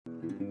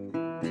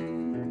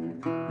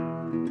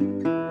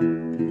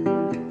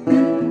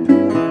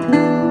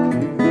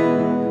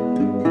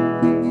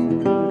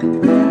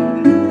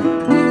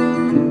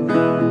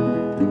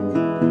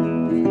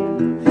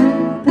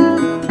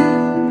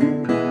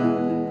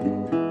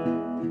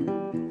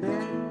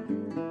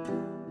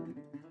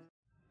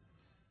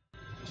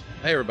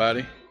Hey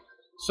everybody.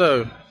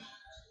 So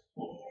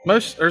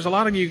there's a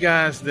lot of you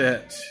guys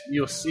that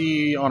you'll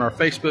see on our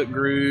Facebook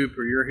group,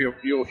 or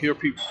you'll hear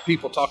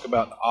people talk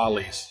about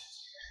Ollies,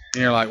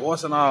 and you're like,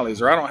 "What's an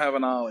Ollies?" Or "I don't have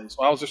an Ollies."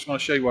 Well, I was just going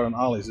to show you what an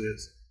Ollies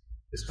is.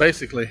 It's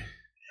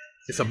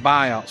a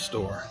buyout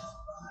store,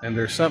 and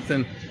there's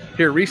something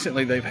here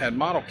recently. They've had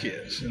model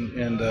kits,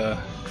 and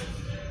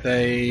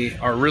they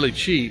are really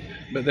cheap,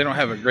 but they don't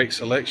have a great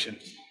selection.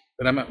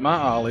 But I'm at my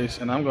Ollies,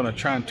 and I'm going to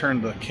try and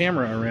turn the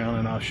camera around,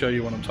 and I'll show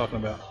you what I'm talking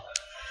about.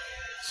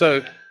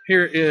 So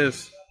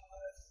here's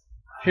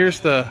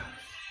the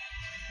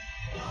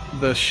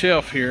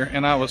shelf here,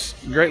 and I was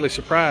greatly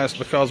surprised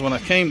because when I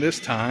came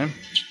this time,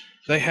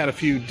 they had a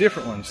few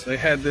different ones. They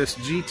had this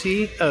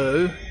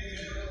GTO,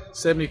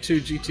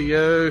 72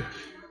 GTO.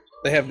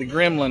 They have the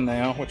Gremlin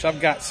now, which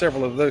I've got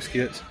several of those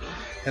kits,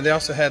 and they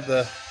also had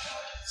the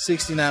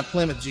 69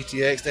 Plymouth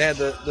GTX. They had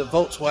the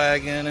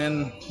Volkswagen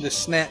and the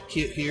Snap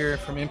kit here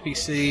from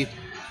MPC,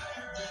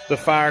 the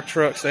fire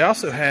trucks. They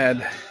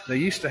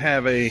used to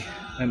have an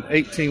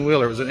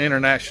 18-wheeler. It was an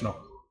International.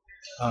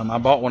 I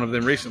bought one of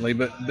them recently,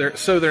 but they're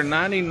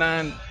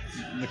 $99,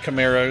 the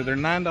Camaro. They're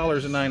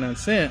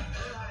 $9.99,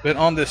 but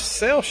on this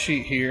sale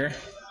sheet here,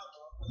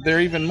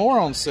 they're even more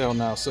on sale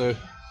now. So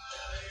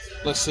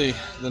let's see,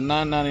 the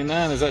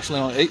 $9.99 is actually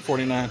on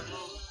 $8.49.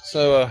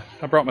 So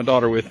I brought my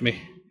daughter with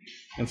me,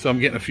 and so I'm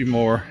getting a few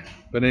more.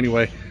 But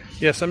anyway,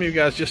 yeah, some of you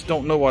guys just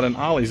don't know what an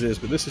Ollies is,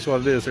 but this is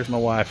what it is. There's my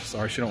wife.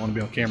 Sorry, she don't want to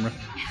be on camera.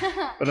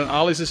 But an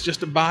Ollies is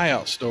just a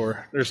buyout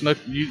store. There's no,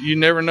 you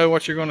never know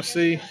what you're going to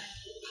see.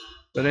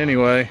 But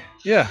anyway,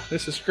 yeah,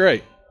 this is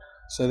great.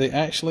 So they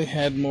actually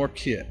had more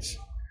kits.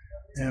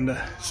 And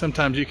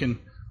sometimes you can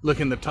look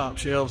in the top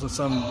shelves, and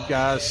some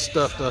guy's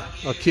stuffed a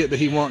kit that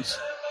he wants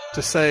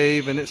to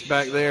save, and it's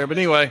back there. But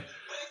anyway,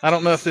 I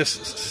don't know if this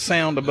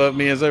sound above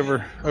me is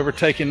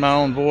overtaking my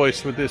own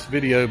voice with this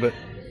video, but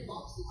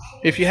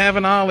if you have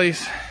an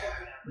Ollies,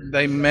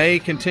 they may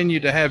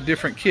continue to have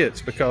different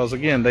kits because,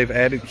 again, they've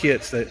added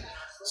kits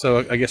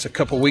so I guess a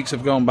couple weeks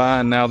have gone by,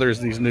 and now there's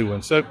these new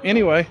ones. So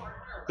anyway,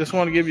 just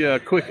want to give you a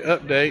quick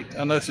update.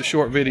 I know it's a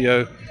short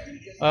video,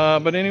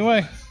 but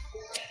anyway,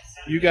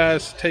 you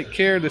guys take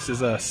care. This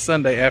is a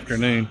Sunday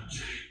afternoon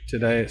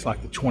today. It's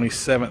like the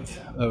 27th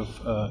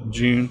of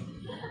June,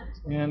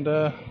 and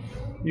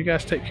you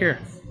guys take care.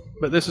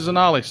 But this is an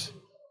Ollies.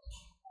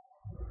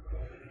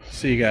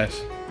 See you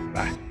guys.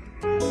 Bye.